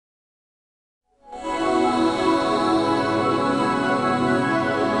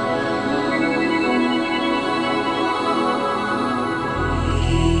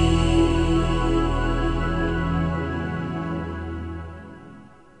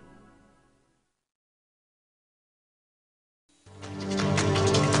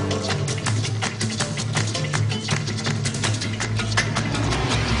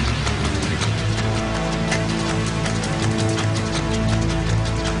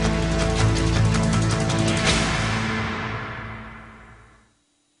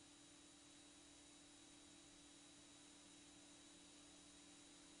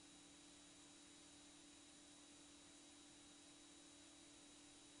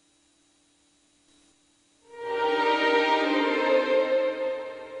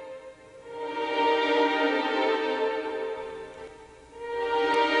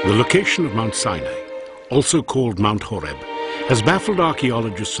The location of Mount Sinai, also called Mount Horeb, has baffled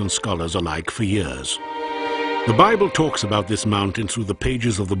archaeologists and scholars alike for years. The Bible talks about this mountain through the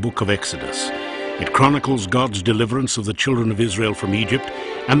pages of the book of Exodus. It chronicles God's deliverance of the children of Israel from Egypt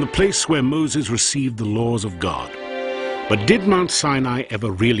and the place where Moses received the laws of God. But did Mount Sinai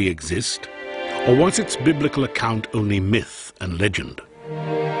ever really exist? Or was its biblical account only myth and legend?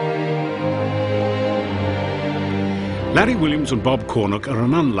 Larry Williams and Bob Cornuck are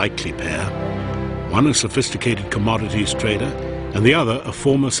an unlikely pair. One a sophisticated commodities trader, and the other a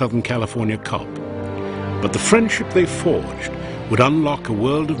former Southern California cop. But the friendship they forged would unlock a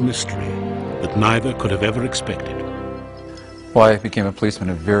world of mystery that neither could have ever expected. Well, I became a policeman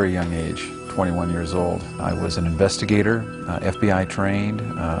at a very young age, 21 years old. I was an investigator, FBI trained,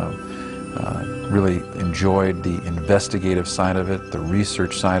 really enjoyed the investigative side of it, the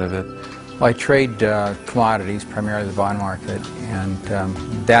research side of it. Well, I trade commodities, primarily the bond market, and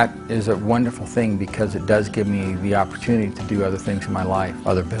that is a wonderful thing because it does give me the opportunity to do other things in my life,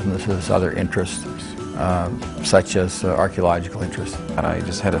 other businesses, other interests, such as archaeological interests. And I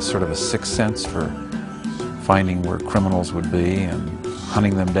just had a sort of a sixth sense for finding where criminals would be and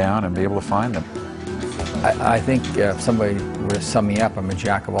hunting them down and be able to find them. I think if somebody were to sum me up, I'm a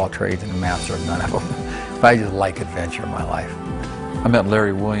jack of all trades and a master of none of them. But I just like adventure in my life. I met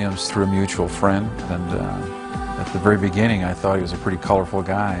Larry Williams through a mutual friend, and at the very beginning I thought he was a pretty colorful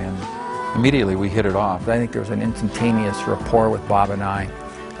guy, and immediately we hit it off. I think there was an instantaneous rapport with Bob and I.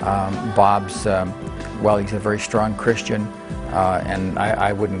 Bob's, well, he's a very strong Christian, and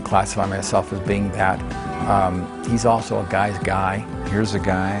I wouldn't classify myself as being that. He's also a guy's guy. Here's a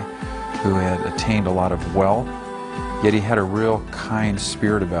guy who had attained a lot of wealth, yet he had a real kind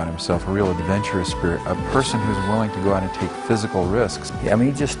spirit about himself, a real adventurous spirit, a person who's willing to go out and take physical risks. I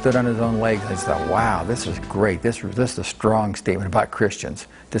mean, he just stood on his own legs. I just thought, wow, this is great. This is a strong statement about Christians,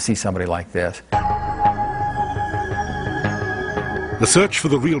 to see somebody like this. The search for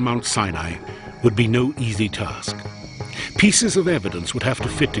the real Mount Sinai would be no easy task. Pieces of evidence would have to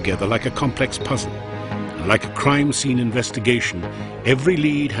fit together like a complex puzzle. And like a crime scene investigation, every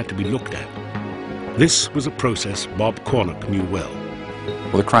lead had to be looked at. This was a process Bob Cornuck knew well.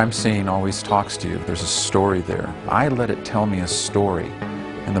 Well, the crime scene always talks to you. There's a story there. I let it tell me a story,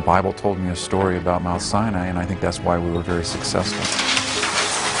 and the Bible told me a story about Mount Sinai, and I think that's why we were very successful.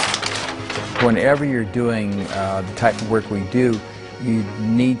 Whenever you're doing the type of work we do, you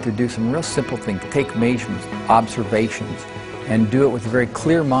need to do some real simple things. Take measurements, observations, and do it with a very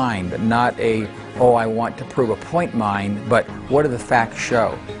clear mind, not a, oh, I want to prove a point mind, but what do the facts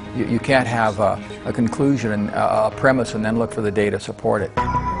show? You can't have a conclusion and a premise and then look for the data to support it.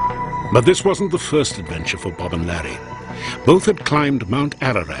 But this wasn't the first adventure for Bob and Larry. Both had climbed Mount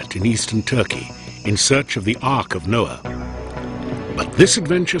Ararat in eastern Turkey in search of the Ark of Noah. But this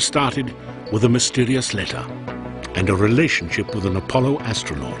adventure started with a mysterious letter and a relationship with an Apollo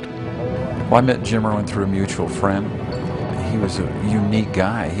astronaut. Well, I met Jim Irwin through a mutual friend. He was a unique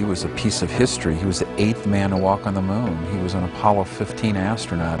guy. He was a piece of history. He was the 8th man to walk on the moon. He was an Apollo 15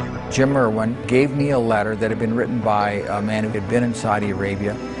 astronaut. Jim Irwin gave me a letter that had been written by a man who had been in Saudi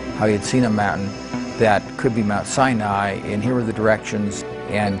Arabia, how he had seen a mountain that could be Mount Sinai, and here were the directions,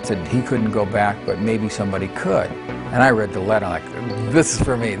 and said he couldn't go back, but maybe somebody could. And I read the letter, I'm like, this is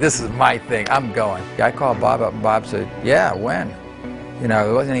for me, this is my thing, I'm going. I called Bob up, and Bob said, yeah, when? You know,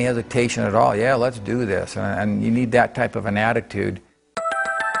 there wasn't any hesitation at all. Yeah, let's do this. And you need that type of an attitude.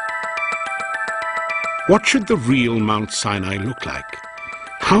 What should the real Mount Sinai look like?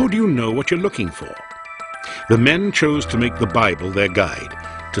 How do you know what you're looking for? The men chose to make the Bible their guide,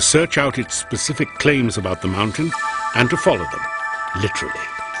 to search out its specific claims about the mountain, and to follow them, literally.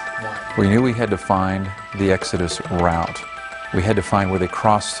 We knew we had to find the Exodus route. We had to find where they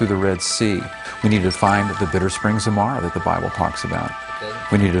crossed through the Red Sea. We needed to find the bitter springs of Marah that the Bible talks about.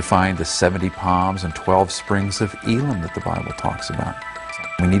 We needed to find the 70 palms and 12 springs of Elim that the Bible talks about.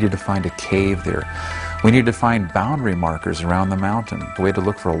 We needed to find a cave there. We needed to find boundary markers around the mountain. We had to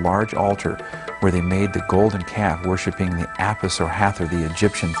look for a large altar where they made the golden calf worshiping the Apis or Hathor, the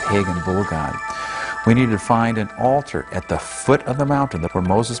Egyptian pagan bull god. We needed to find an altar at the foot of the mountain where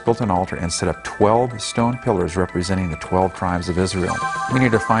Moses built an altar and set up 12 stone pillars representing the 12 tribes of Israel. We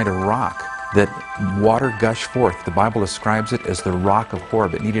needed to find a rock that water gushed forth. The Bible describes it as the rock of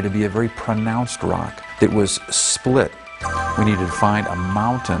Horeb. It needed to be a very pronounced rock that was split. We needed to find a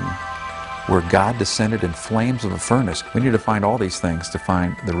mountain where God descended in flames of a furnace. We needed to find all these things to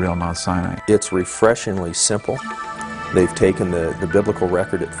find the real Mount Sinai. It's refreshingly simple. They've taken the biblical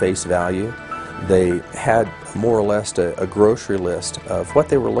record at face value. They had more or less a grocery list of what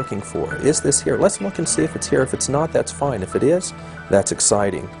they were looking for. Is this here? Let's look and see if it's here. If it's not, that's fine. If it is, that's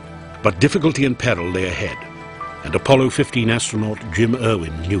exciting. But difficulty and peril lay ahead, and Apollo 15 astronaut Jim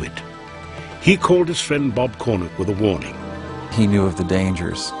Irwin knew it. He called his friend Bob Cornuck with a warning. He knew of the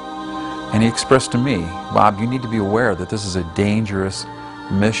dangers, and he expressed to me, Bob, you need to be aware that this is a dangerous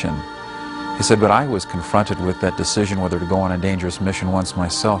mission. He said, but I was confronted with that decision whether to go on a dangerous mission once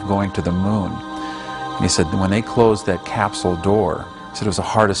myself, going to the moon. And he said, when they closed that capsule door, he said it was the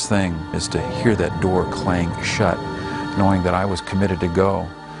hardest thing is to hear that door clang shut, knowing that I was committed to go.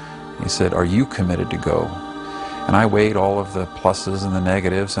 He said, are you committed to go? And I weighed all of the pluses and the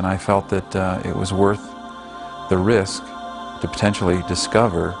negatives, and I felt that it was worth the risk to potentially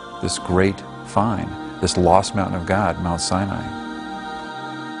discover this great find, this lost mountain of God, Mount Sinai.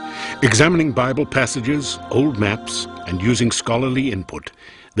 Examining Bible passages, old maps, and using scholarly input,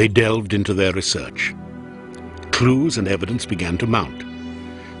 they delved into their research. Clues and evidence began to mount.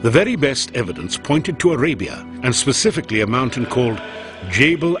 The very best evidence pointed to Arabia, and specifically a mountain called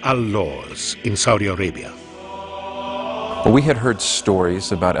Jebel al-Lawz in Saudi Arabia. Well, we had heard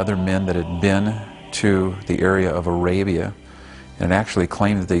stories about other men that had been to the area of Arabia and actually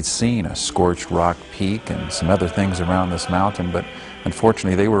claimed that they'd seen a scorched rock peak and some other things around this mountain, but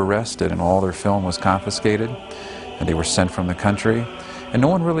unfortunately they were arrested and all their film was confiscated and they were sent from the country, and no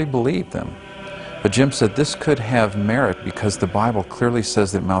one really believed them. But Jim said this could have merit because the Bible clearly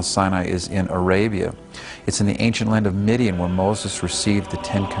says that Mount Sinai is in Arabia. It's in the ancient land of Midian where Moses received the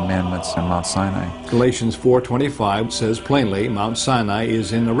Ten Commandments on Mount Sinai. Galatians 4:25 says plainly, Mount Sinai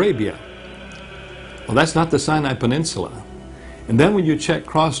is in Arabia. Well, that's not the Sinai Peninsula. And then when you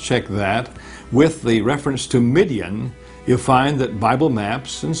cross-check that with the reference to Midian, you'll find that Bible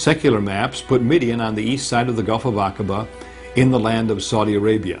maps and secular maps put Midian on the east side of the Gulf of Aqaba in the land of Saudi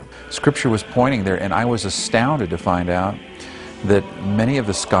Arabia. Scripture was pointing there, and I was astounded to find out that many of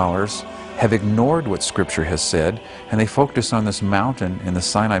the scholars have ignored what Scripture has said, and they focus on this mountain in the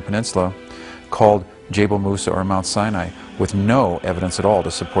Sinai Peninsula called Jebel Musa or Mount Sinai, with no evidence at all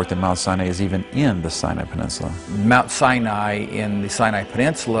to support that Mount Sinai is even in the Sinai Peninsula. Mount Sinai in the Sinai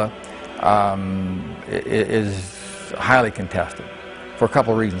Peninsula is highly contested for a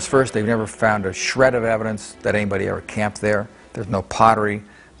couple of reasons. First, they've never found a shred of evidence that anybody ever camped there. There's no pottery,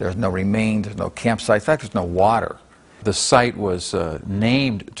 there's no remains, there's no campsites, in fact, there's no water. The site was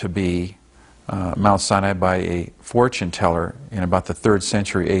named to be Mount Sinai by a fortune teller in about the 3rd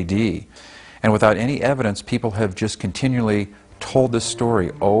century A.D. And without any evidence, people have just continually told this story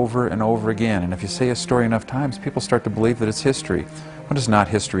over and over again. And if you say a story enough times, people start to believe that it's history. When it's not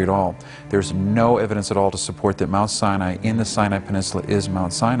history at all. There's no evidence at all to support that Mount Sinai in the Sinai Peninsula is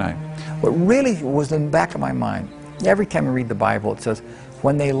Mount Sinai. What really was in the back of my mind, every time I read the Bible, it says,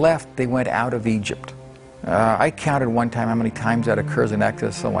 when they left, they went out of Egypt. I counted one time how many times that occurs in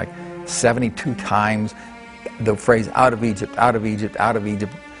Exodus, so like 72 times, the phrase out of Egypt, out of Egypt, out of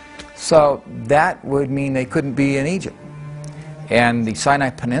Egypt. So that would mean they couldn't be in Egypt. And the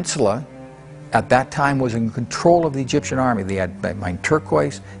Sinai Peninsula at that time was in control of the Egyptian army. They mined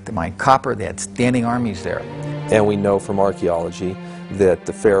turquoise, they mined copper, they had standing armies there. And we know from archaeology that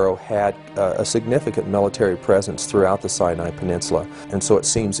the Pharaoh had a significant military presence throughout the Sinai Peninsula. And so it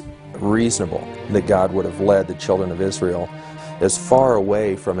seems reasonable that God would have led the children of Israel as far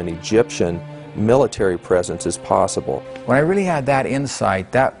away from an Egyptian military presence as possible. When I really had that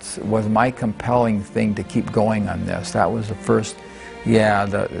insight, that was my compelling thing to keep going on this. That was the first, yeah,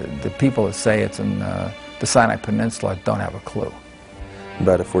 the people that say it's in the Sinai Peninsula don't have a clue.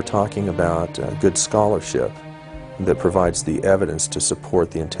 But if we're talking about good scholarship that provides the evidence to support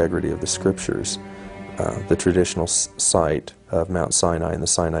the integrity of the Scriptures, the traditional site of Mount Sinai in the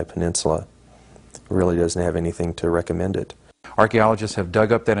Sinai Peninsula really doesn't have anything to recommend it. Archaeologists have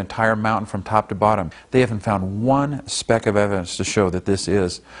dug up that entire mountain from top to bottom. They haven't found one speck of evidence to show that this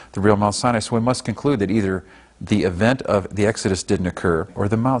is the real Mount Sinai. So we must conclude that either the event of the Exodus didn't occur, or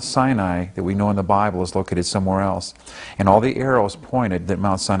the Mount Sinai that we know in the Bible is located somewhere else. And all the arrows pointed that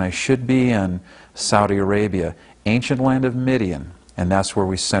Mount Sinai should be in Saudi Arabia, ancient land of Midian, and that's where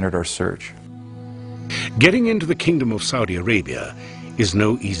we centered our search. Getting into the Kingdom of Saudi Arabia is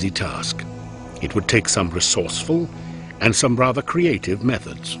no easy task. It would take some resourceful and some rather creative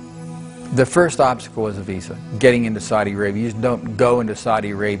methods. The first obstacle was a visa. Getting into Saudi Arabia, you just don't go into Saudi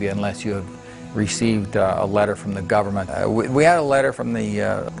Arabia unless you have received a letter from the government. We had a letter from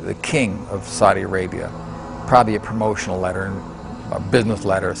the king of Saudi Arabia, probably a promotional letter, a business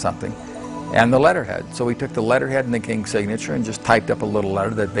letter or something, and the letterhead. So we took the letterhead and the king's signature and just typed up a little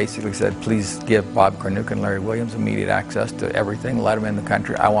letter that basically said, please give Bob Cornuck and Larry Williams immediate access to everything, let them in the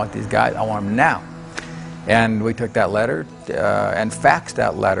country. I want these guys, I want them now. And we took that letter and faxed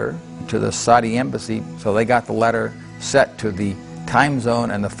that letter to the Saudi embassy, so they got the letter set to the time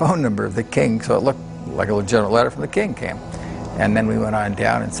zone and the phone number of the king, so it looked like a legitimate letter from the king came. And then we went on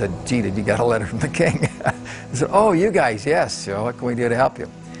down and said, gee, did you get a letter from the king? He said, oh, you guys, yes, so what can we do to help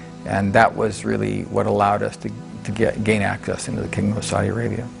you? And that was really what allowed us to gain access into the kingdom of Saudi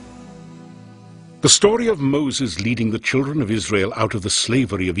Arabia. The story of Moses leading the children of Israel out of the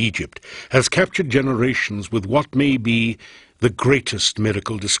slavery of Egypt has captured generations with what may be the greatest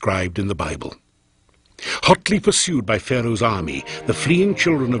miracle described in the Bible. Hotly pursued by Pharaoh's army, the fleeing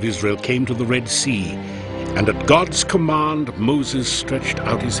children of Israel came to the Red Sea, and at God's command Moses stretched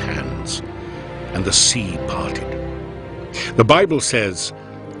out his hands, and the sea parted. The Bible says,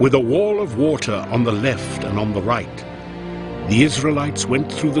 with a wall of water on the left and on the right, the Israelites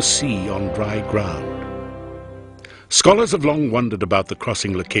went through the sea on dry ground. Scholars have long wondered about the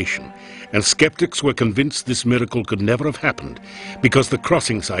crossing location, and skeptics were convinced this miracle could never have happened because the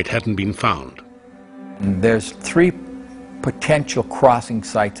crossing site hadn't been found. There's 3 potential crossing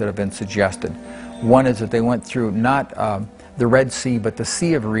sites that have been suggested. One is that they went through not the Red Sea, but the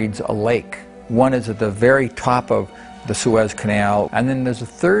Sea of Reeds, a lake. One is at the very top of the Suez Canal. And then there's a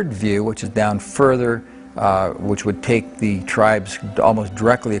third view, which is down further, which would take the tribes almost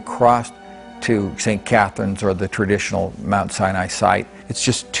directly across to St. Catherine's, or the traditional Mount Sinai site. It's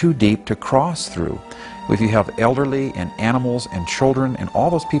just too deep to cross through. If you have elderly and animals and children and all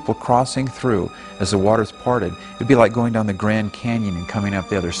those people crossing through as the waters parted, it'd be like going down the Grand Canyon and coming up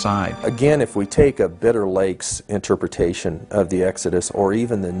the other side. Again, if we take a Bitter Lakes interpretation of the Exodus, or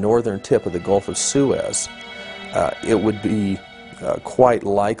even the northern tip of the Gulf of Suez, it would be quite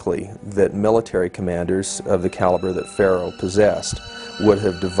likely that military commanders of the caliber that Pharaoh possessed would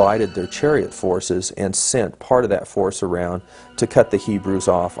have divided their chariot forces and sent part of that force around to cut the Hebrews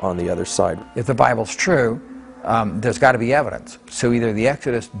off on the other side. If the Bible's true, there's got to be evidence. So either the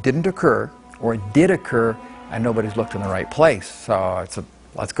Exodus didn't occur, or it did occur and nobody's looked in the right place. So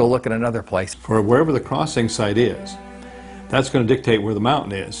let's go look at another place. For wherever the crossing site is, that's going to dictate where the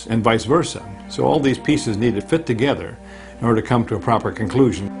mountain is, and vice versa. So all these pieces need to fit together in order to come to a proper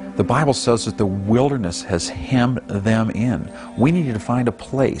conclusion. The Bible says that the wilderness has hemmed them in. We needed to find a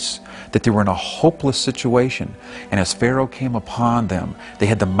place that they were in a hopeless situation. And as Pharaoh came upon them, they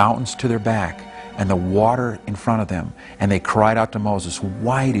had the mountains to their back and the water in front of them. And they cried out to Moses,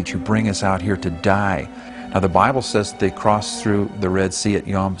 why did you bring us out here to die? Now the Bible says that they crossed through the Red Sea at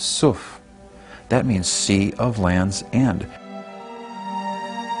Yom Suf. That means Sea of Land's End.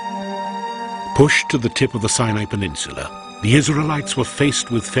 Pushed to the tip of the Sinai Peninsula, the Israelites were faced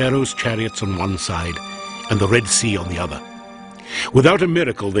with Pharaoh's chariots on one side and the Red Sea on the other. Without a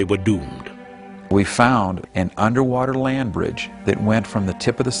miracle, they were doomed. We found an underwater land bridge that went from the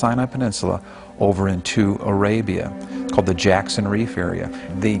tip of the Sinai Peninsula over into Arabia. It's called the Jackson Reef area.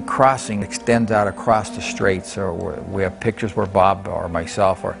 The crossing extends out across the straits. So we have pictures where Bob or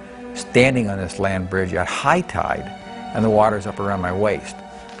myself are standing on this land bridge at high tide, and the water's up around my waist.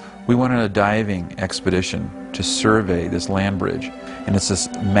 We went on a diving expedition to survey this land bridge, and it's this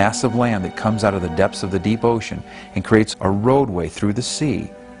massive land that comes out of the depths of the deep ocean and creates a roadway through the sea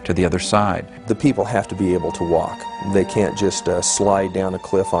to the other side. The people have to be able to walk. They can't just slide down a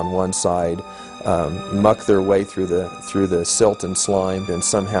cliff on one side, muck their way through the silt and slime, and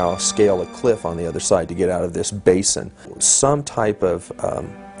somehow scale a cliff on the other side to get out of this basin. Some type of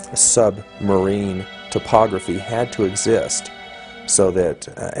submarine topography had to exist, so that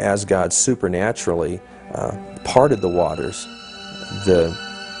as God supernaturally parted the waters, the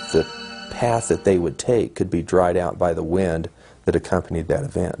path that they would take could be dried out by the wind that accompanied that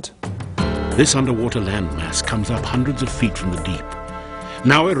event. This underwater landmass comes up hundreds of feet from the deep.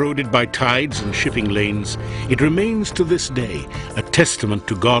 Now eroded by tides and shipping lanes, it remains to this day a testament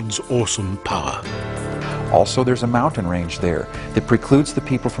to God's awesome power. Also, there's a mountain range there that precludes the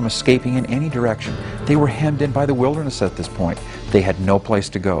people from escaping in any direction. They were hemmed in by the wilderness at this point. They had no place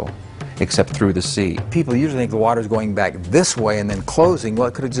to go except through the sea. People usually think the water's going back this way and then closing. Well,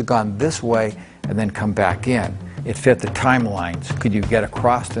 it could have just gone this way and then come back in. It fit the timelines. Could you get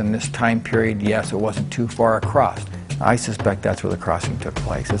across in this time period? Yes, it wasn't too far across. I suspect that's where the crossing took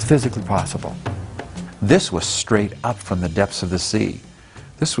place. It's physically possible. This was straight up from the depths of the sea.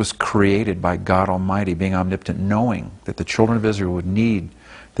 This was created by God Almighty, being omnipotent, knowing that the children of Israel would need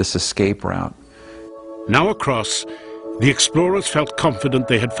this escape route. Now across, the explorers felt confident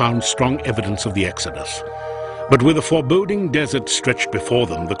they had found strong evidence of the Exodus. But with a foreboding desert stretched before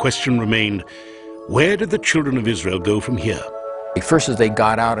them, the question remained, where did the children of Israel go from here? First, as they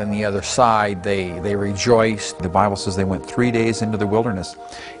got out on the other side, they rejoiced. The Bible says they went 3 days into the wilderness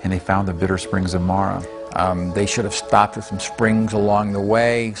and they found the bitter springs of Marah. They should have stopped at some springs along the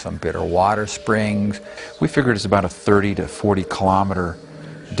way, some bitter water springs. We figured it's about a 30 to 40 kilometer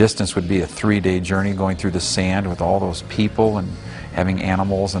distance would be a 3-day journey going through the sand with all those people and having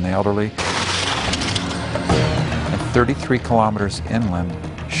animals and the elderly. And 33 kilometers inland,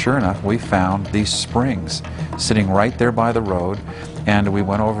 sure enough, we found these springs sitting right there by the road, and we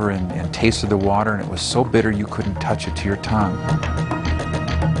went over and tasted the water, and it was so bitter you couldn't touch it to your tongue.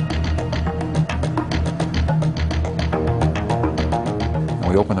 And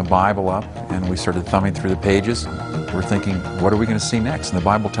we opened the Bible up and we started thumbing through the pages. We're thinking, what are we going to see next? And the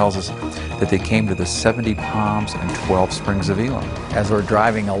Bible tells us that they came to the 70 palms and 12 springs of Elam. As we're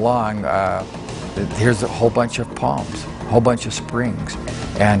driving along, here's a whole bunch of palms, a whole bunch of springs,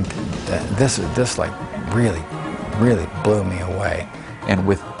 and this like really blew me away. And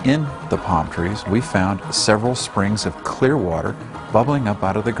within the palm trees, we found several springs of clear water bubbling up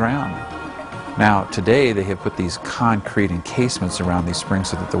out of the ground. Now, today they have put these concrete encasements around these springs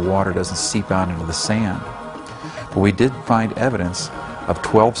so that the water doesn't seep out into the sand. But we did find evidence of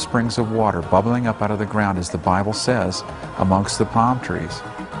 12 springs of water bubbling up out of the ground, as the Bible says, amongst the palm trees.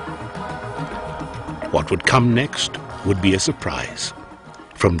 What would come next would be a surprise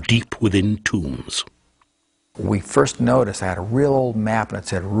from deep within tombs. We first noticed I had a real old map and it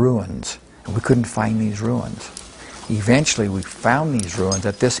said ruins, and we couldn't find these ruins. Eventually we found these ruins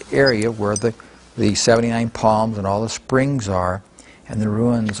at this area where the 79 palms and all the springs are, and the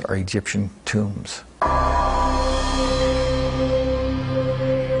ruins are Egyptian tombs.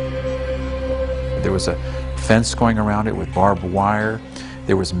 There was a fence going around it with barbed wire.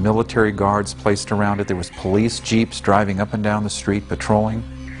 There was military guards placed around it. There was police jeeps driving up and down the street patrolling.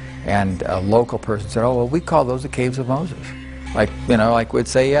 And a local person said, oh, well, we call those the Caves of Moses. Like, you know, like we'd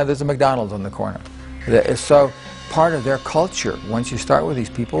say, yeah, there's a McDonald's on the corner. So part of their culture, once you start with these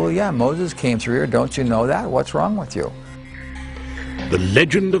people, well, yeah, Moses came through here, don't you know that? What's wrong with you? The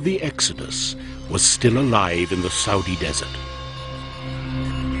legend of the Exodus was still alive in the Saudi desert.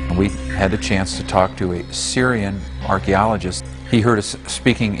 We had a chance to talk to a Syrian archaeologist. He heard us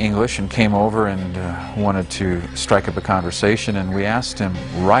speaking English and came over and wanted to strike up a conversation, and we asked him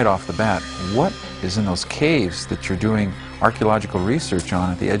right off the bat, what is in those caves that you're doing archaeological research on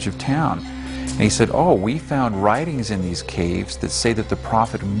at the edge of town? And he said, oh, we found writings in these caves that say that the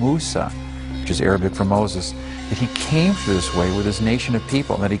prophet Musa, which is Arabic for Moses, that he came through this way with his nation of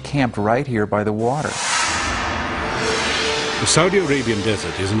people, and that he camped right here by the water. The Saudi Arabian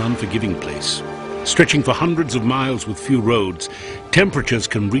desert is an unforgiving place. Stretching for hundreds of miles with few roads, temperatures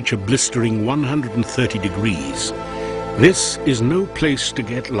can reach a blistering 130 degrees. This is no place to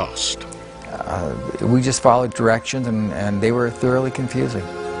get lost. We just followed directions, and they were thoroughly confusing.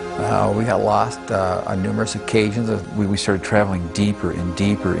 We got lost on numerous occasions. We started traveling deeper and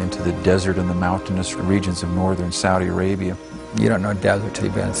deeper into the desert and the mountainous regions of northern Saudi Arabia. You don't know desert till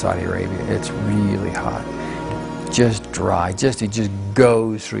you've been in Saudi Arabia. It's really hot. Just dry, it just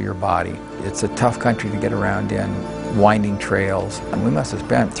goes through your body. It's a tough country to get around in, winding trails. And we must have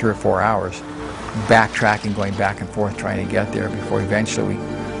spent 3 or 4 hours backtracking, going back and forth trying to get there before eventually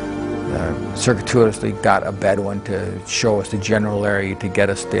we circuitously got a Bedouin to show us the general area to get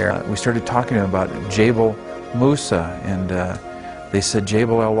us there. We started talking to them about Jabal Musa, and they said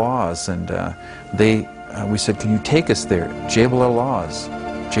Jabal El-Lawz, and we said, can you take us there? Jabal El-Lawz,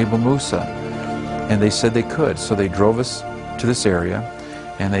 Jabal Musa. And they said they could, so they drove us to this area,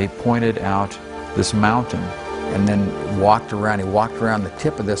 and they pointed out this mountain. And then walked around, he walked around the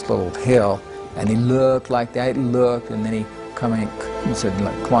tip of this little hill, and he looked like that, he looked, and then he said,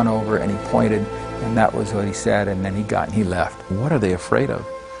 come on over, and he pointed, and that was what he said, and then he left. What are they afraid of?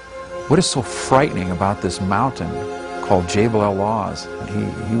 What is so frightening about this mountain called Jabal El-Lawz?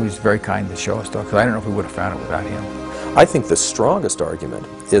 He was very kind to show us, though, because I don't know if we would have found it without him. I think the strongest argument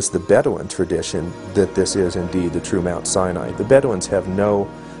is the Bedouin tradition that this is indeed the true Mount Sinai. The Bedouins have no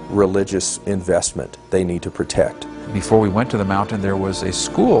religious investment they need to protect. Before we went to the mountain, there was a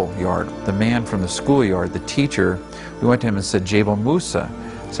schoolyard. The man from the schoolyard, the teacher, we went to him and said, Jabal Musa.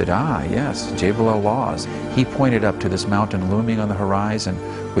 I said, ah, yes, Jabal El-Lawz. He pointed up to this mountain looming on the horizon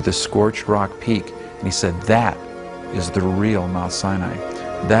with a scorched rock peak, and he said, that is the real Mount Sinai.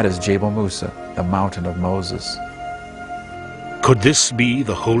 That is Jabal Musa, the mountain of Moses. Could this be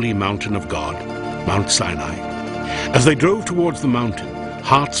the holy mountain of God, Mount Sinai? As they drove towards the mountain,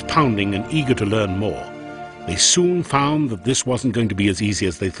 hearts pounding and eager to learn more, they soon found that this wasn't going to be as easy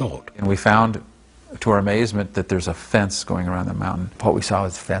as they thought. And we found, to our amazement, that there's a fence going around the mountain. What we saw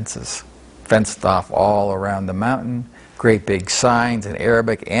was fences, fenced off all around the mountain, great big signs in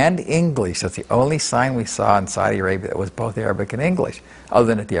Arabic and English. That's the only sign we saw in Saudi Arabia that was both Arabic and English, other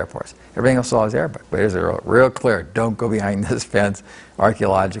than at the airports. Everything else was Arabic, but it was real clear, don't go behind this fence,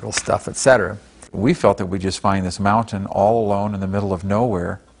 archaeological stuff, etc. We felt that we'd just find this mountain all alone in the middle of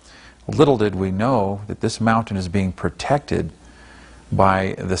nowhere. Little did we know that this mountain is being protected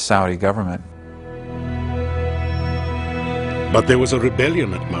by the Saudi government. But there was a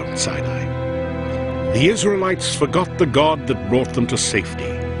rebellion at Mount Sinai. The Israelites forgot the God that brought them to safety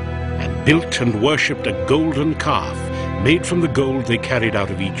and built and worshipped a golden calf made from the gold they carried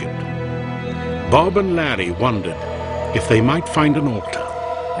out of Egypt. Bob and Larry wondered if they might find an altar.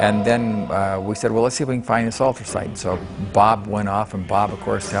 And then we said, well, let's see if we can find this altar site. So Bob went off, and Bob, of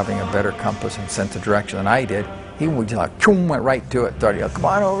course, having a better compass and sense of direction than I did, he just like, went right to it, started yelling, come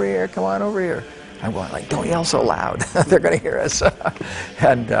on over here, come on over here. I'm going like, don't yell so loud, they're going to hear us.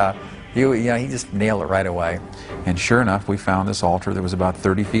 And he just nailed it right away. And sure enough, we found this altar that was about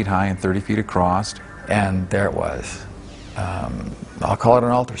 30 feet high and 30 feet across. And there it was. I'll call it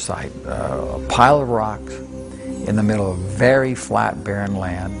an altar site, a pile of rocks in the middle of very flat, barren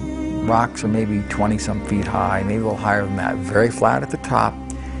land. Rocks are maybe 20-some feet high, maybe a little higher than that, very flat at the top,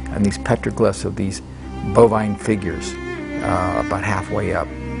 and these petroglyphs of these bovine figures about halfway up,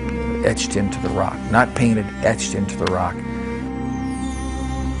 etched into the rock. Not painted, etched into the rock.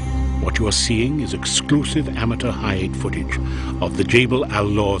 What you are seeing is exclusive amateur high-8 footage of the Jebel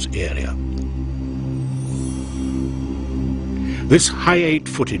al-Lawz area. This high-8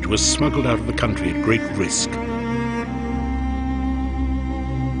 footage was smuggled out of the country at great risk.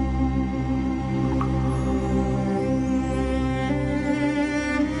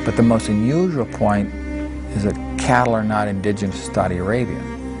 But the most unusual point is that cattle are not indigenous to Saudi Arabia.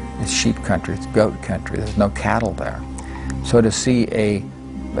 It's sheep country, it's goat country, there's no cattle there. So to see a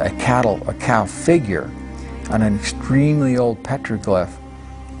cow figure on an extremely old petroglyph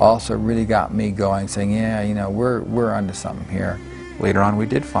also really got me going, saying, yeah, you know, we're onto something here. Later on we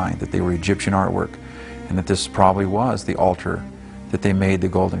did find that they were Egyptian artwork, and that this probably was the altar that they made the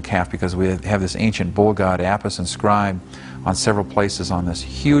golden calf, because we have this ancient bull god Apis inscribed on several places on this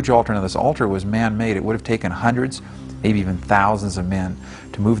huge altar. Now this altar was man-made. It would have taken hundreds, maybe even thousands of men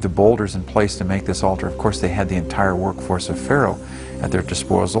to move the boulders in place to make this altar. Of course, they had the entire workforce of Pharaoh at their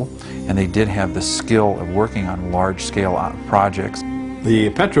disposal, and they did have the skill of working on large-scale projects.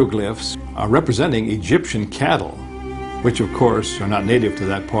 The petroglyphs are representing Egyptian cattle, which of course are not native to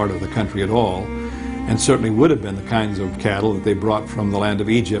that part of the country at all, and certainly would have been the kinds of cattle that they brought from the land of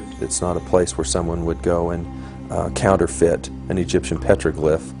Egypt. It's not a place where someone would go and counterfeit an Egyptian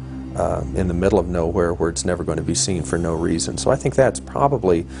petroglyph in the middle of nowhere where it's never going to be seen for no reason. So I think that's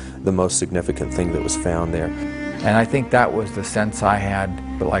probably the most significant thing that was found there. And I think that was the sense I had,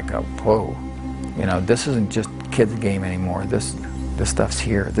 like, whoa, you know, this isn't just kids' game anymore. This stuff's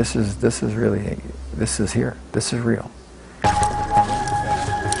here. This is really, this is here. This is real.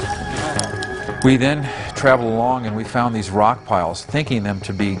 We then traveled along and we found these rock piles, thinking them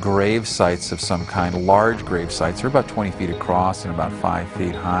to be grave sites of some kind, large grave sites. They're about 20 feet across and about 5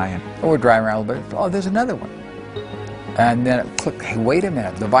 feet high. And we're driving around a little bit. Oh, there's another one. And then it clicked, hey, wait a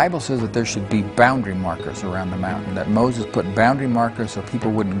minute. The Bible says that there should be boundary markers around the mountain, that Moses put boundary markers so people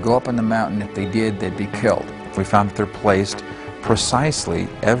wouldn't go up on the mountain. If they did, they'd be killed. We found that they're placed precisely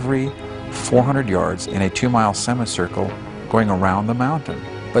every 400 yards in a 2-mile semicircle going around the mountain.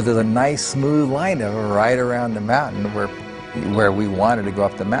 But there's a nice smooth line of it right around the mountain where we wanted to go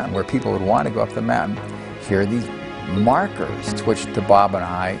up the mountain, where people would want to go up the mountain. Here are these markers, which to Bob and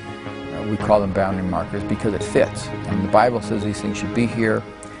I, we call them boundary markers because it fits. And the Bible says these things should be here,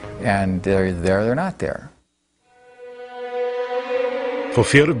 and they're not there. For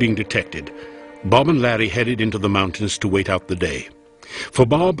fear of being detected, Bob and Larry headed into the mountains to wait out the day. For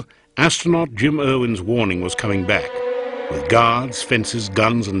Bob, astronaut Jim Irwin's warning was coming back. With guards, fences,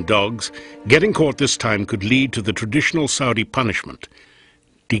 guns, and dogs, getting caught this time could lead to the traditional Saudi punishment,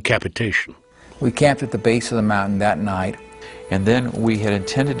 decapitation. We camped at the base of the mountain that night. And then we had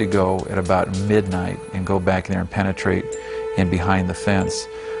intended to go at about midnight and go back there and penetrate in behind the fence.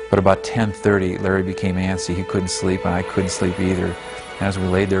 But about 10:30, Larry became antsy. He couldn't sleep, and I couldn't sleep either. And as we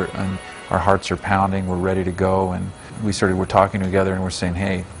laid there, and our hearts are pounding, we're ready to go, and we're talking together, and we're saying,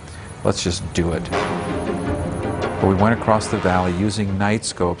 hey, let's just do it. But we went across the valley using night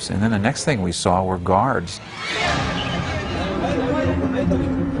scopes, and then the next thing we saw were guards.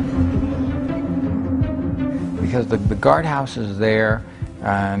 Because the guardhouse is there,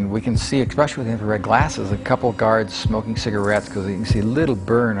 and we can see, especially with infrared glasses, a couple of guards smoking cigarettes, because you can see a little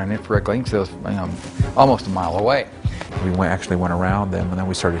burn on infrared glasses, you know, almost a mile away. We actually went around them, and then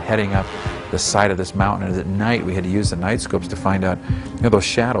we started heading up the side of this mountain. And at night, we had to use the night scopes to find out, you know, those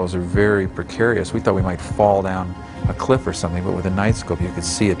shadows are very precarious. We thought we might fall down a cliff or something, but with a night scope, you could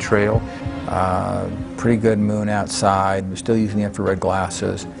see a trail. Pretty good moon outside. We're still using the infrared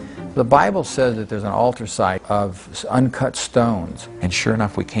glasses. The Bible says that there's an altar site of uncut stones. And sure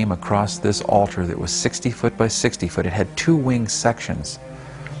enough, we came across this altar that was 60 foot by 60 foot. It had two wing sections.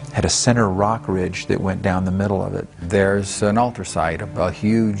 It had a center rock ridge that went down the middle of it. There's an altar site, a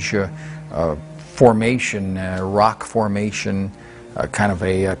huge formation, rock formation, kind of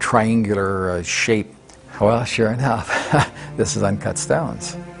a triangular shape. Well, sure enough, this is uncut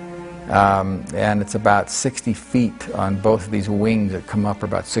stones. And it's about 60 feet on both of these wings that come up, are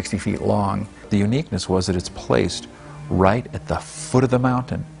about 60 feet long. The uniqueness was that it's placed right at the foot of the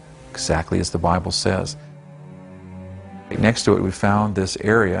mountain, exactly as the Bible says. Next to it, we found this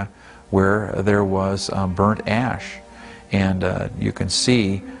area where there was burnt ash, and you can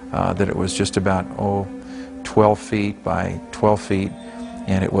see that it was just about 12 feet by 12 feet,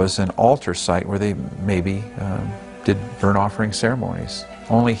 and it was an altar site where they maybe did burnt offering ceremonies.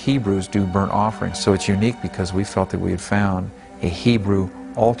 Only Hebrews do burnt offerings, so it's unique because we felt that we had found a Hebrew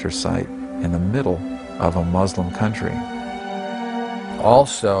altar site in the middle of a Muslim country.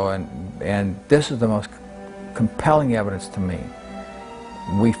 Also, and this is the most compelling evidence to me,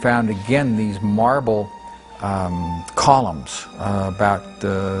 we found again these marble columns about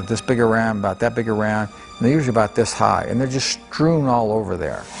this big around, about that big around, and they're usually about this high, and they're just strewn all over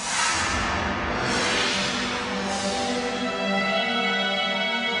there.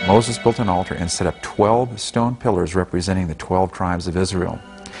 Moses built an altar and set up 12 stone pillars representing the 12 tribes of Israel.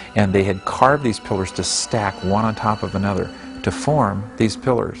 And they had carved these pillars to stack one on top of another to form these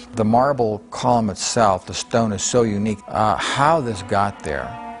pillars. The marble column itself, the stone, is so unique. How this got there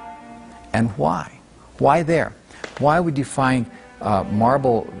and why? Why there? Why would you find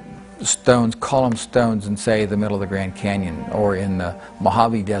marble stones, column stones in, say, the middle of the Grand Canyon or in the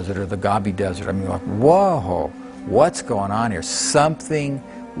Mojave Desert or the Gobi Desert? I mean, like, whoa, what's going on here? Something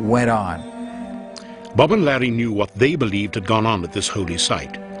went on. Bob and Larry knew what they believed had gone on at this holy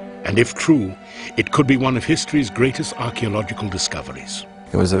site, and if true, it could be one of history's greatest archaeological discoveries.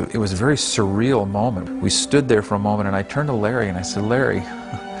 It was a very surreal moment. We stood there for a moment, and I turned to Larry and I said, Larry,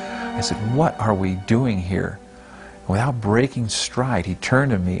 I said, what are we doing here? Without breaking stride, he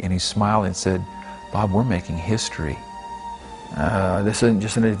turned to me and he smiled and said, Bob, we're making history. This isn't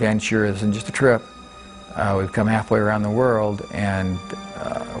just an adventure, this isn't just a trip. We've come halfway around the world, and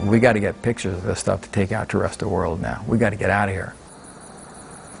we got to get pictures of this stuff to take out to the rest of the world now. We got to get out of here.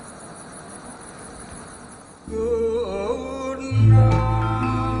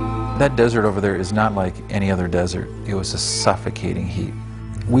 That desert over there is not like any other desert. It was a suffocating heat.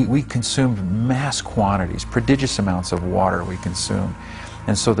 We consumed mass quantities, prodigious amounts of water we consumed.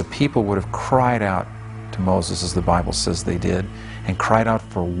 And so the people would have cried out to Moses, as the Bible says they did, and cried out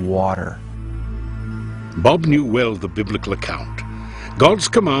for water. Bob knew well the biblical account. God's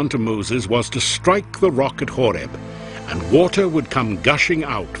command to Moses was to strike the rock at Horeb, and water would come gushing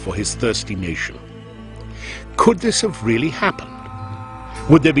out for his thirsty nation. Could this have really happened?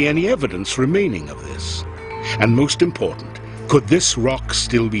 Would there be any evidence remaining of this? And most important, could this rock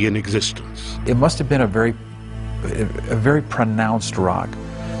still be in existence? It must have been a very pronounced rock,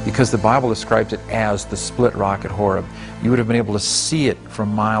 because the Bible describes it as the split rock at Horeb. You would have been able to see it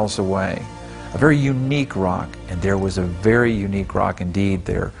from miles away. A very unique rock, and there was a very unique rock indeed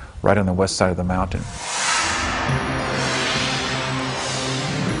there, right on the west side of the mountain.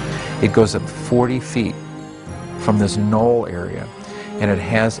 It goes up 40 feet from this knoll area, and it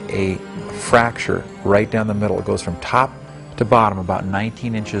has a fracture right down the middle. It goes from top to bottom, about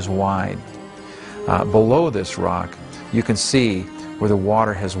 19 inches wide. Below this rock, you can see where the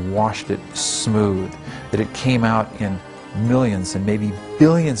water has washed it smooth, that it came out in millions and maybe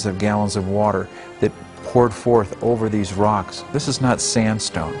billions of gallons of water that poured forth over these rocks. This is not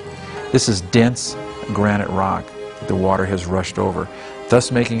sandstone. This is dense granite rock that the water has rushed over, thus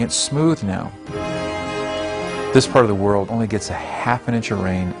making it smooth now. This part of the world only gets a half an inch of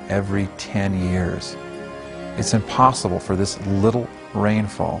rain every 10 years. It's impossible for this little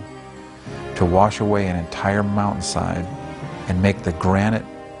rainfall to wash away an entire mountainside and make the granite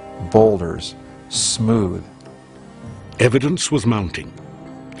boulders smooth. Evidence was mounting.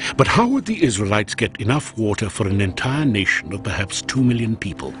 But how would the Israelites get enough water for an entire nation of perhaps 2 million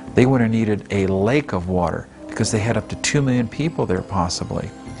people? They would have needed a lake of water because they had up to 2 million people there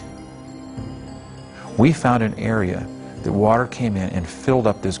possibly. We found an area that water came in and filled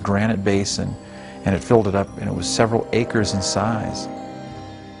up this granite basin, and it filled it up, and it was several acres in size.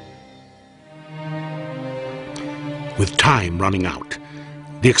 With time running out,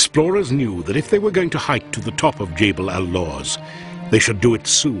 the explorers knew that if they were going to hike to the top of Jebel al-Lawz, they should do it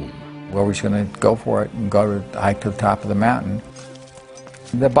soon. Well, we're just going to go for it and go to hike to the top of the mountain.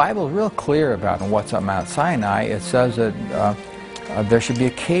 The Bible is real clear about what's on Mount Sinai. It says that there should be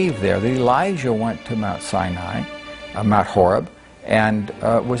a cave there. That Elijah went to Mount Sinai, Mount Horeb, and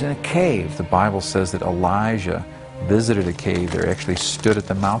was in a cave. The Bible says that Elijah visited a cave there, actually stood at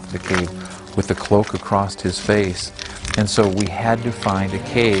the mouth of the cave with the cloak across his face. And so we had to find a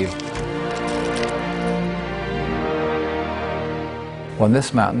cave. Well, in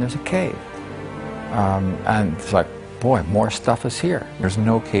this mountain there's a cave. And it's like, boy, more stuff is here. There's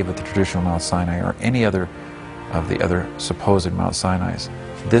no cave at the traditional Mount Sinai or any other of the other supposed Mount Sinais.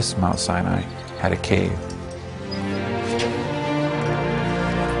 This Mount Sinai had a cave.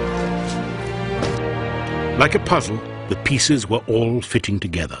 Like a puzzle, the pieces were all fitting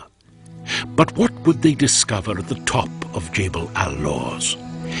together. But what would they discover at the top of Jebel al-Lawz?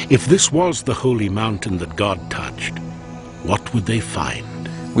 If this was the holy mountain that God touched, what would they find?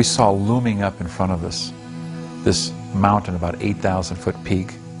 We saw looming up in front of us this mountain, about 8,000-foot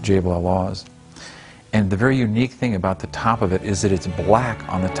peak, Jebel al-Lawz. And the very unique thing about the top of it is that it's black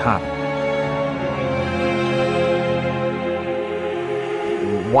on the top.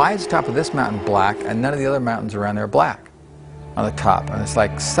 Why is the top of this mountain black and none of the other mountains around there are black on the top? And it's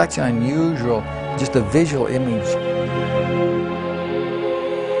like such an unusual, just a visual image.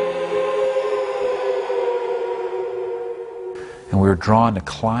 And we were drawn to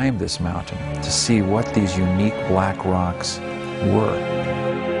climb this mountain to see what these unique black rocks were.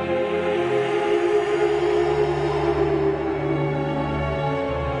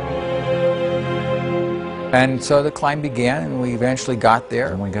 And so the climb began, and we eventually got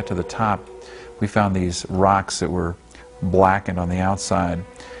there. When we got to the top, we found these rocks that were blackened on the outside.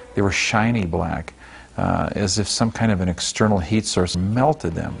 They were shiny black, as if some kind of an external heat source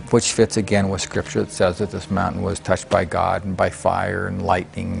melted them. Which fits again with Scripture that says that this mountain was touched by God and by fire and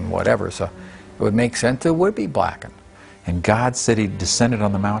lightning and whatever. So it would make sense it would be blackened. And God said He descended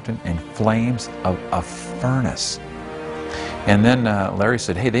on the mountain in flames of a furnace. And then Larry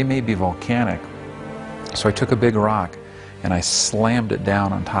said, hey, they may be volcanic. So I took a big rock and I slammed it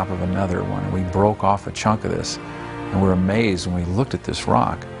down on top of another one, and we broke off a chunk of this. And we were amazed when we looked at this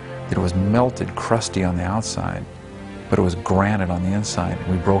rock that it was melted, crusty on the outside, but it was granite on the inside.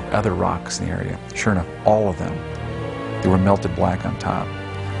 And we broke other rocks in the area. Sure enough, all of them, they were melted black on top,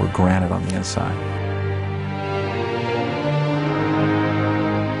 were granite on the inside.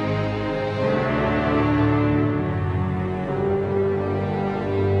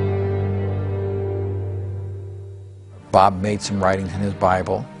 Bob made some writings in his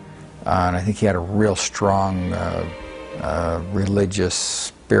Bible, and I think he had a real strong religious,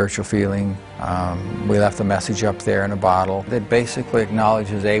 spiritual feeling. We left a message up there in a bottle that basically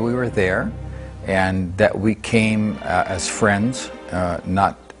acknowledges, A, we were there, and that we came as friends,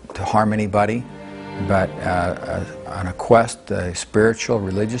 not to harm anybody, but on a quest, a spiritual,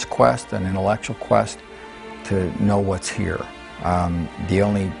 religious quest, an intellectual quest to know what's here. The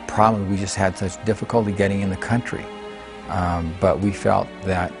only problem, we just had such difficulty getting in the country. But we felt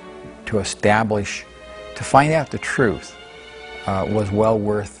that to establish, to find out the truth was well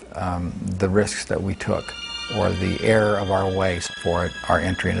worth the risks that we took, or the error of our ways for it, our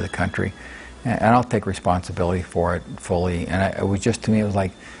entry into the country. And I'll take responsibility for it fully. And it was just, to me, it was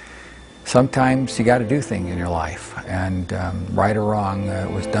like, sometimes you got to do things in your life, and right or wrong, it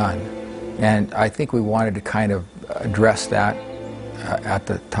was done. And I think we wanted to kind of address that at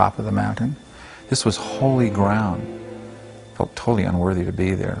the top of the mountain. This was holy ground. I felt totally unworthy to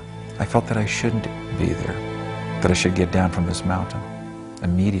be there. I felt that I shouldn't be there, that I should get down from this mountain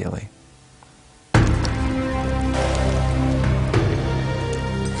immediately.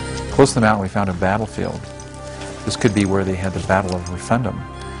 Close to the mountain we found a battlefield. This could be where they had the Battle of Rephidim,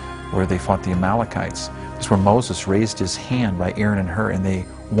 where they fought the Amalekites. This is where Moses raised his hand by Aaron and Hur, and they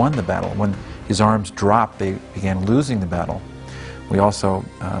won the battle. When his arms dropped, they began losing the battle. We also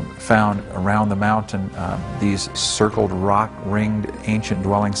found around the mountain these circled, rock-ringed ancient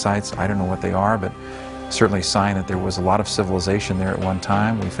dwelling sites. I don't know what they are, but certainly a sign that there was a lot of civilization there at one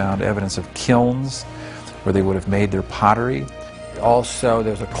time. We found evidence of kilns where they would have made their pottery. Also,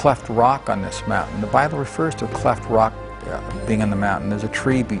 there's a cleft rock on this mountain. The Bible refers to a cleft rock being on the mountain. There's a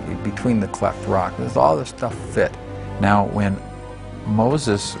tree between the cleft rock. There's all this stuff fit. Now, when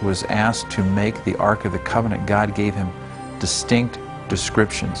Moses was asked to make the Ark of the Covenant, God gave him distinct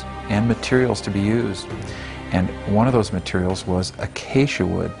descriptions and materials to be used. And one of those materials was acacia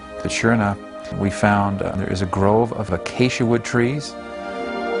wood. But sure enough, we found there is a grove of acacia wood trees.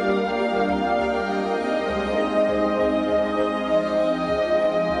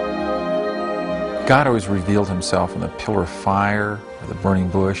 God always revealed himself in the pillar of fire, or the burning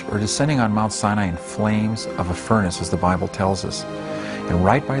bush, or descending on Mount Sinai in flames of a furnace, as the Bible tells us. And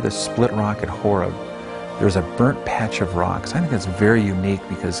right by the split rock at Horeb, there's a burnt patch of rocks. I think that's very unique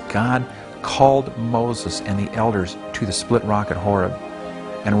because God called Moses and the elders to the split rock at Horeb.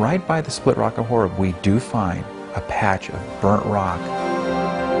 And right by the split rock at Horeb, we do find a patch of burnt rock.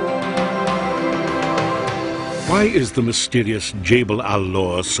 Why is the mysterious Jebel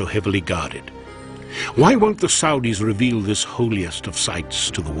al-Lawz so heavily guarded? Why won't the Saudis reveal this holiest of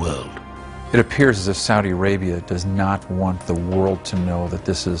sites to the world? It appears as if Saudi Arabia does not want the world to know that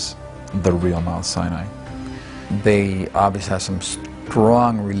this is the real Mount Sinai. They obviously have some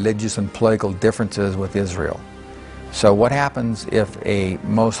strong religious and political differences with Israel. So what happens if a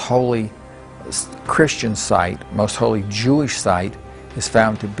most holy Christian site, most holy Jewish site, is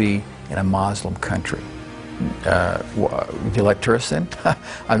found to be in a Muslim country? Would you let tourists in?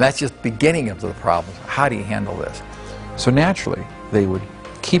 And that's just the beginning of the problem. How do you handle this? So naturally, they would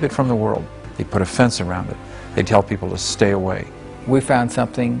keep it from the world. They'd put a fence around it. They'd tell people to stay away. We found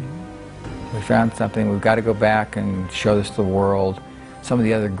something. We've got to go back and show this to the world. Some of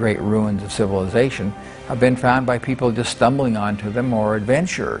the other great ruins of civilization have been found by people just stumbling onto them or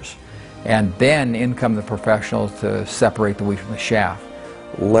adventurers. And then in come the professionals to separate the wheat from the chaff.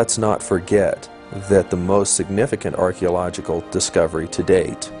 Let's not forget that the most significant archaeological discovery to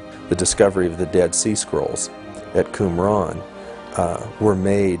date, the discovery of the Dead Sea Scrolls at Qumran, were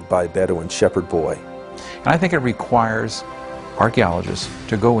made by a Bedouin shepherd boy. And I think it requires archaeologists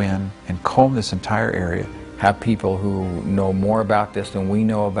to go in and comb this entire area. Have people who know more about this than we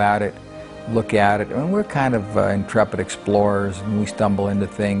know about it look at it. And we're kind of intrepid explorers, and we stumble into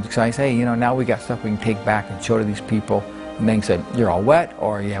things. So I say, you know, now we got stuff we can take back and show to these people, and they can say, you're all wet,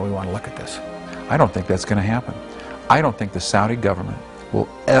 or yeah, we want to look at this. I don't think that's going to happen. I don't think the Saudi government will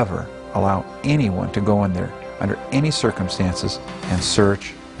ever allow anyone to go in there under any circumstances and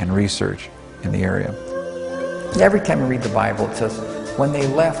search and research in the area. Every time you read the Bible, it says, when they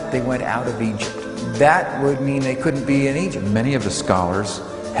left, they went out of Egypt. That would mean they couldn't be in Egypt. Many of the scholars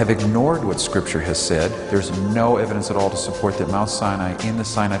have ignored what Scripture has said. There's no evidence at all to support that Mount Sinai in the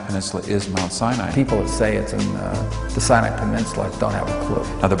Sinai Peninsula is Mount Sinai. People that say it's in the Sinai Peninsula don't have a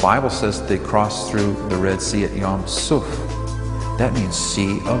clue. Now the Bible says they crossed through the Red Sea at Yom Suf. That means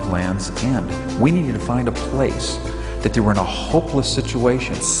Sea of Land's End. We needed to find a place that they were in a hopeless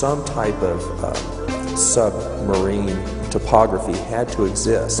situation. Some type of submarine topography had to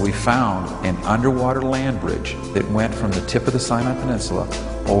exist. We found an underwater land bridge that went from the tip of the Sinai Peninsula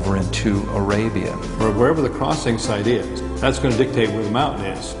over into Arabia. Or wherever the crossing site is, that's going to dictate where the mountain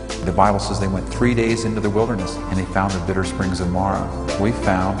is. The Bible says they went 3 days into the wilderness and they found the bitter springs of Marah. We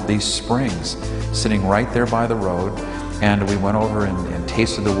found these springs sitting right there by the road, and we went over and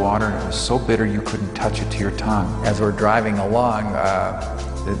tasted the water, and it was so bitter you couldn't touch it to your tongue. As we're driving along,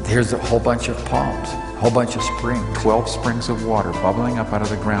 here's a whole bunch of palms, a whole bunch of springs. 12 springs of water bubbling up out of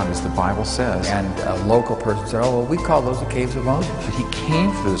the ground, as the Bible says. And a local person said, oh, well, we call those the caves of Moses. But he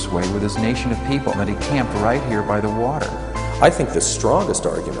came this way with his nation of people, and that he camped right here by the water. I think the strongest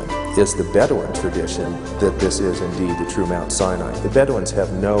argument is the Bedouin tradition that this is indeed the true Mount Sinai. The Bedouins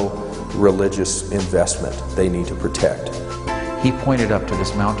have no religious investment they need to protect. He pointed up to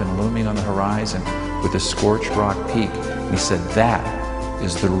this mountain looming on the horizon with a scorched rock peak, and he said, that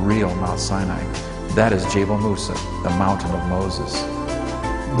is the real Mount Sinai. That is Jebel Musa, the mountain of Moses.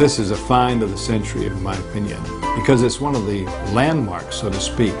 This is a find of the century, in my opinion, because it's one of the landmarks, so to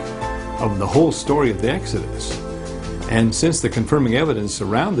speak, of the whole story of the Exodus. And since the confirming evidence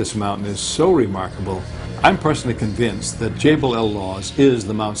around this mountain is so remarkable, I'm personally convinced that Jebel al-Lawz is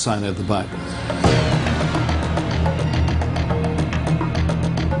the Mount Sinai of the Bible.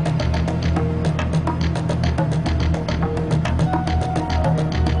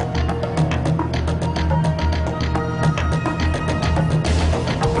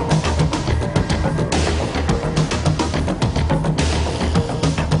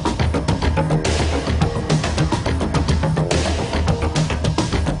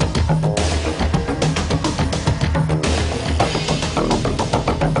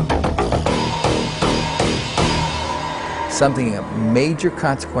 Something of major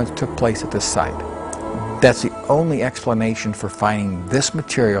consequence took place at this site. That's the only explanation for finding this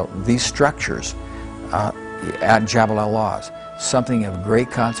material, these structures, at Jebel al-Lawz. Something of great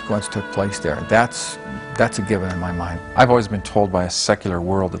consequence took place there. That's a given in my mind. I've always been told by a secular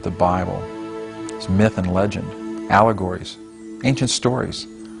world that the Bible is myth and legend, allegories, ancient stories.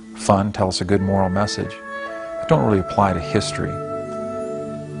 Fun, tell us a good moral message, but don't really apply to history.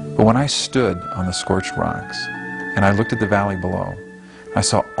 But when I stood on the scorched rocks and I looked at the valley below, I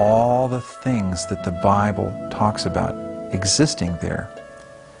saw all the things that the Bible talks about existing there.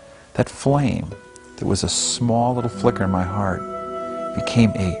 That flame that was a small little flicker in my heart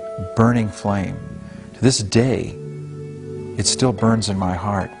became a burning flame. To this day, it still burns in my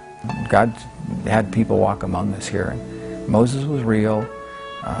heart. God had people walk among us here. Moses was real.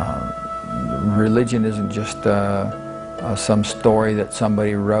 Religion isn't just some story that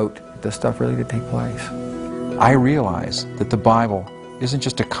somebody wrote. This stuff really did take place. I realize that the Bible isn't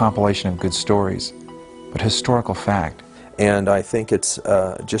just a compilation of good stories, but historical fact. And I think it's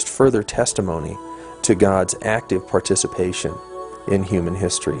just further testimony to God's active participation in human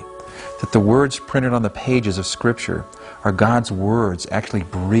history. That the words printed on the pages of Scripture are God's words actually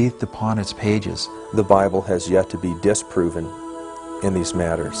breathed upon its pages. The Bible has yet to be disproven in these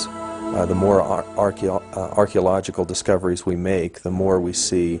matters. The more archaeological discoveries we make, the more we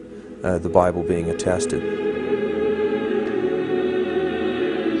see the Bible being attested.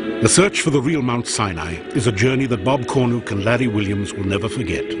 The search for the real Mount Sinai is a journey that Bob Cornuke and Larry Williams will never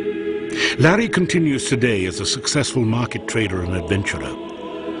forget. Larry continues today as a successful market trader and adventurer.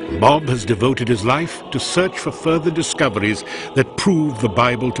 Bob has devoted his life to search for further discoveries that prove the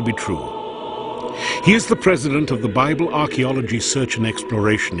Bible to be true. He is the president of the Bible Archaeology Search and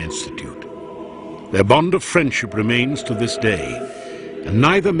Exploration Institute. Their bond of friendship remains to this day, and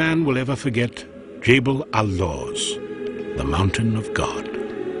neither man will ever forget Jebel al-Lawz, the mountain of God.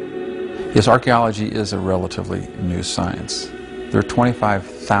 Yes, archaeology is a relatively new science. There are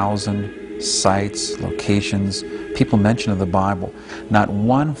 25,000 sites, locations, people mentioned in the Bible. Not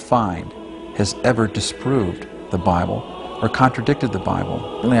one find has ever disproved the Bible or contradicted the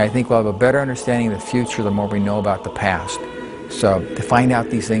Bible. I think we'll have a better understanding of the future the more we know about the past. So to find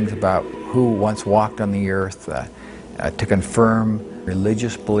out these things about who once walked on the earth, to confirm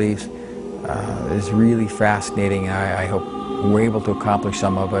religious beliefs, is really fascinating. I hope we're able to accomplish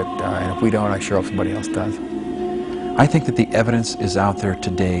some of it, and if we don't, I sure hope somebody else does. I think that the evidence is out there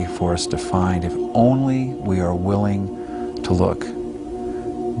today for us to find if only we are willing to look.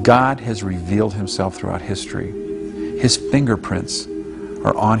 God has revealed himself throughout history. His fingerprints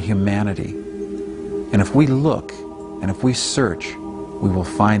are on humanity. And if we look and if we search, we will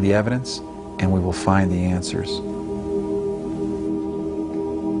find the evidence and we will find the answers.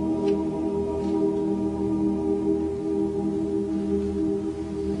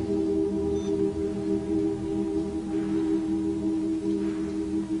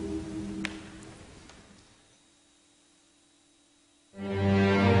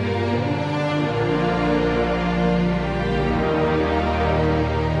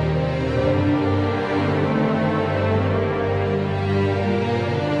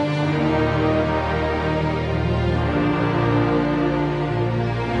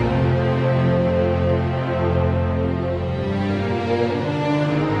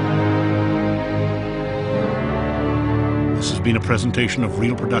 Been a presentation of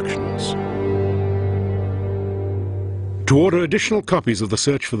Real Productions. To order additional copies of The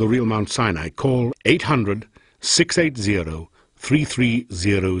Search for the Real Mount Sinai, call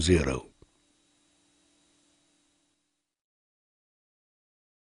 800-680-3300.